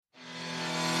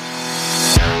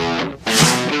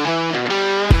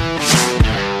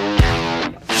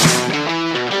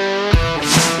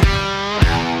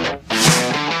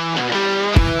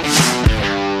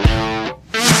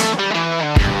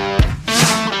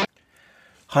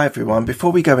Hi everyone,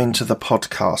 before we go into the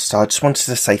podcast, I just wanted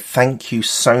to say thank you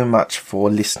so much for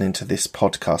listening to this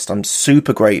podcast. I'm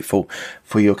super grateful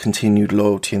for your continued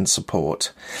loyalty and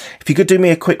support. If you could do me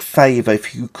a quick favour,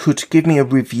 if you could give me a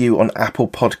review on Apple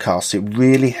Podcasts, it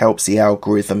really helps the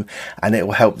algorithm and it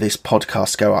will help this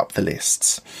podcast go up the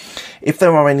lists. If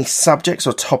there are any subjects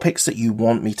or topics that you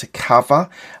want me to cover,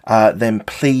 then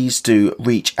please do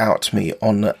reach out to me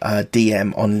on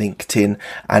DM on LinkedIn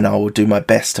and I will do my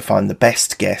best to find the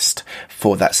best guest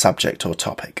for that subject or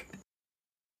topic.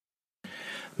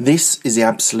 This is the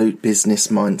Absolute Business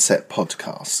Mindset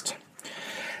Podcast.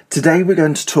 Today we're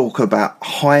going to talk about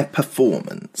high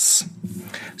performance.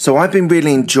 So I've been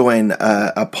really enjoying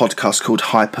a podcast called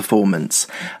High Performance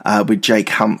with Jake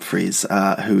Humphries,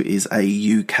 who is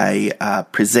a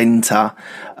UK presenter,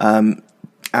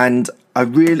 and I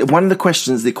really one of the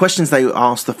questions they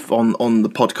asked on the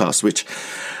podcast, which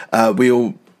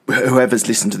whoever's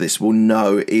listened to this will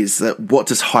know, is that what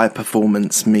does high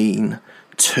performance mean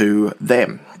to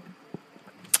them?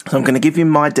 So I'm going to give you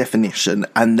my definition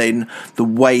and then the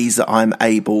ways that I'm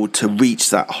able to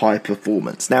reach that high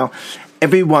performance. Now,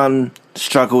 everyone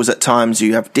struggles at times.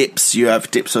 You have dips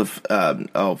of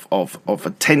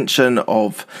attention,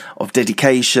 of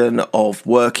dedication, of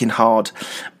working hard,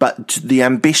 but the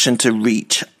ambition to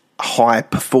reach high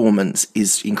performance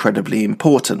is incredibly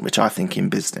important, which I think in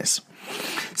business.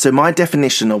 So my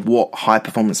definition of what high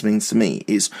performance means to me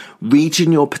is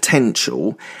reaching your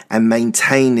potential and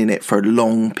maintaining it for a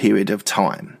long period of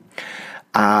time.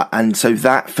 And so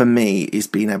that for me is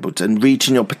being able to, and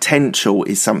reaching your potential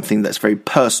is something that's very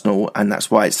personal, and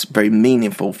that's why it's very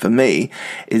meaningful for me,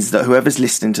 is that whoever's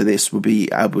listening to this will be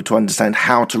able to understand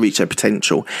how to reach their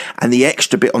potential. And the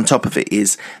extra bit on top of it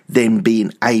is then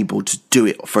being able to do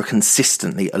it for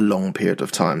consistently a long period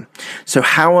of time. So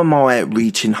how am I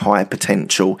reaching high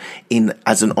potential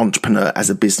as an entrepreneur, as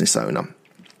a business owner?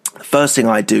 First thing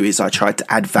I do is I try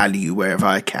to add value wherever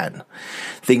I can.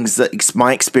 Things that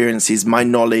my experiences, my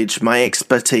knowledge, my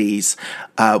expertise,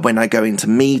 when I go into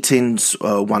meetings,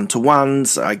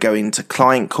 one-to-ones, I go into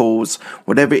client calls,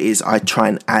 whatever it is, I try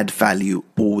and add value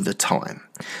all the time.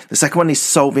 The second one is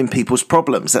solving people's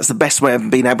problems. That's the best way of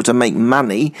being able to make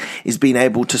money, is being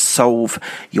able to solve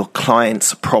your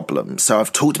clients' problems. So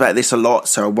I've talked about this a lot,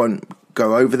 so I won't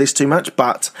go over this too much,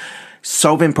 but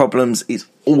solving problems is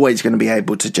always going to be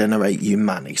able to generate you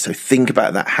money. So think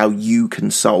about that, how you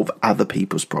can solve other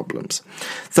people's problems.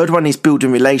 Third one is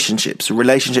building relationships.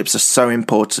 Relationships are so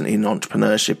important in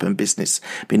entrepreneurship and business,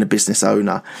 being a business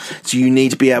owner. So you need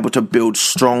to be able to build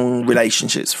strong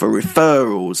relationships for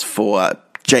referrals, for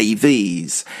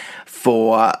JVs,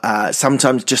 for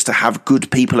sometimes just to have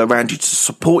good people around you to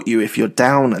support you if you're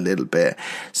down a little bit.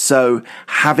 So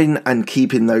having and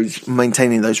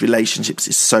maintaining those relationships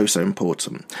is so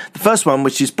important. The first one,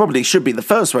 which is probably should be the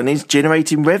first one, is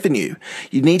generating revenue.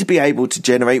 You need to be able to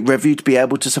generate revenue to be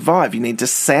able to survive. You need to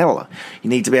sell.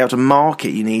 You need to be able to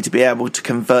market. You need to be able to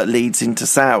convert leads into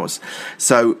sales.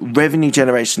 So revenue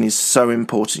generation is so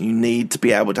important. You need to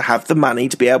be able to have the money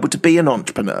to be able to be an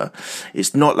entrepreneur.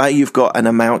 It's not like you've got an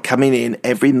amount coming in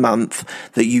every month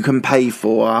that you can pay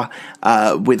for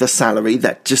with a salary.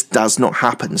 That just does not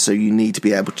happen. So you need to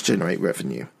be able to generate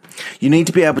revenue. You need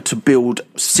to be able to build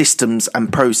systems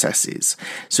and processes.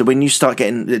 So when you start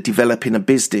developing a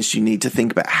business, you need to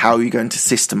think about how you're going to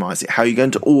systemize it, how you're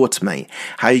going to automate,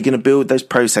 how you're going to build those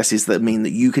processes that mean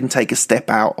that you can take a step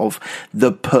out of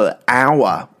the per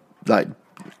hour,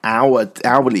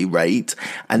 hourly rate,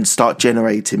 and start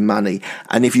generating money.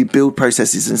 And if you build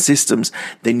processes and systems,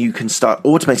 then you can start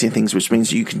automating things, which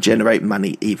means you can generate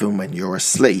money even when you're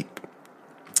asleep.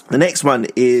 The next one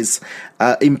is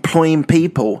employing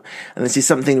people. And this is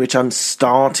something which I'm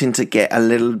starting to get a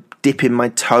little dip in my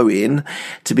toe in,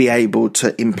 to be able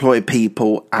to employ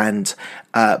people and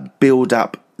build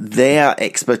up their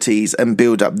expertise and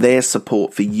build up their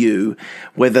support for you,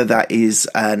 whether that is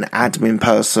an admin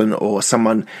person or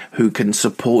someone who can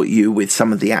support you with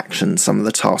some of the actions, some of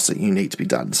the tasks that you need to be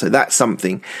done. So that's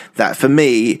something that for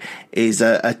me is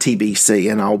a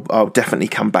TBC, and I'll definitely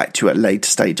come back to at a later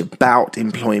stage about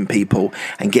employing people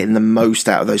and getting the most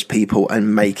out of those people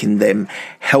and making them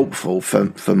helpful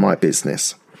for my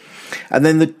business. And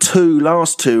then the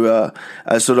last two are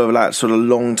sort of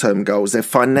long-term goals.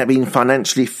 They're being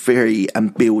financially free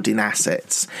and building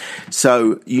assets.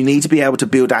 So you need to be able to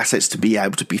build assets to be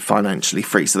able to be financially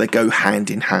free. So they go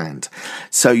hand in hand.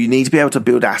 So you need to be able to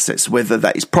build assets, whether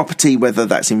that is property, whether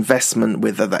that's investment,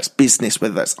 whether that's business,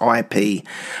 whether that's IP.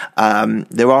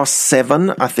 There are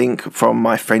 7, I think, from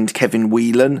my friend Kevin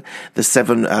Whelan, the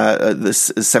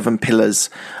 7 pillars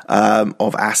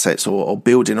of assets or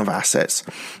building of assets.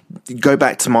 go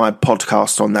back to my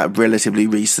podcast on that relatively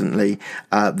recently.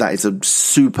 That is a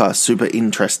super, super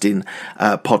interesting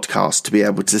podcast to be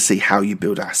able to see how you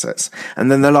build assets.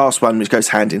 And then the last one, which goes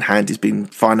hand in hand, is being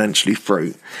financially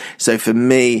free. So for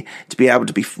me, to be able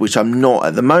to be, which I'm not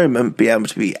at the moment, be able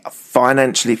to be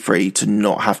financially free, to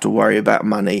not have to worry about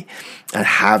money and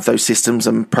have those systems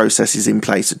and processes in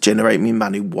place that generate me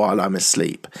money while I'm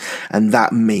asleep. And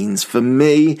that means, for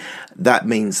me, that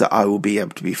means that I will be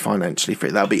able to be financially free.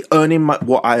 That'll be earning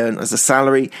what I earn as a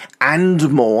salary and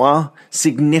more,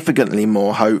 significantly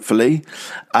more, hopefully,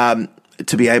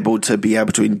 to be able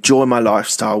to enjoy my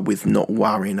lifestyle with not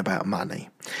worrying about money.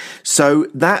 So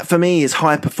that for me is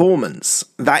high performance.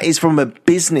 That is from a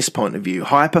business point of view.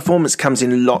 High performance comes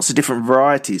in lots of different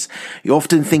varieties. You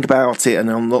often think about it, and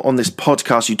on this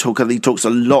podcast, he talks a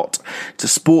lot to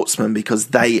sportsmen because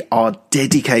they are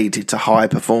dedicated to high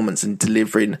performance and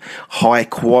delivering high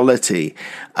quality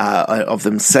of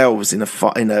themselves in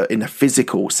a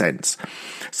physical sense.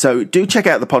 So do check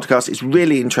out the podcast. It's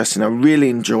really interesting. I really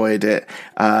enjoyed it.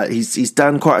 He's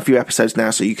done quite a few episodes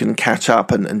now, so you can catch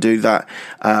up and do that.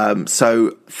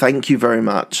 So thank you very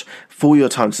much for your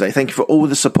time today. Thank you for all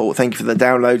the support. Thank you for the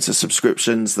downloads, the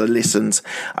subscriptions, the listens.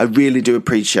 I really do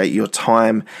appreciate your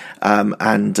time,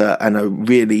 and I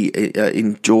really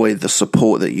enjoy the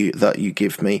support that you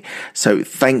give me. So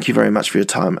thank you very much for your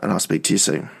time, and I'll speak to you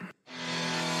soon.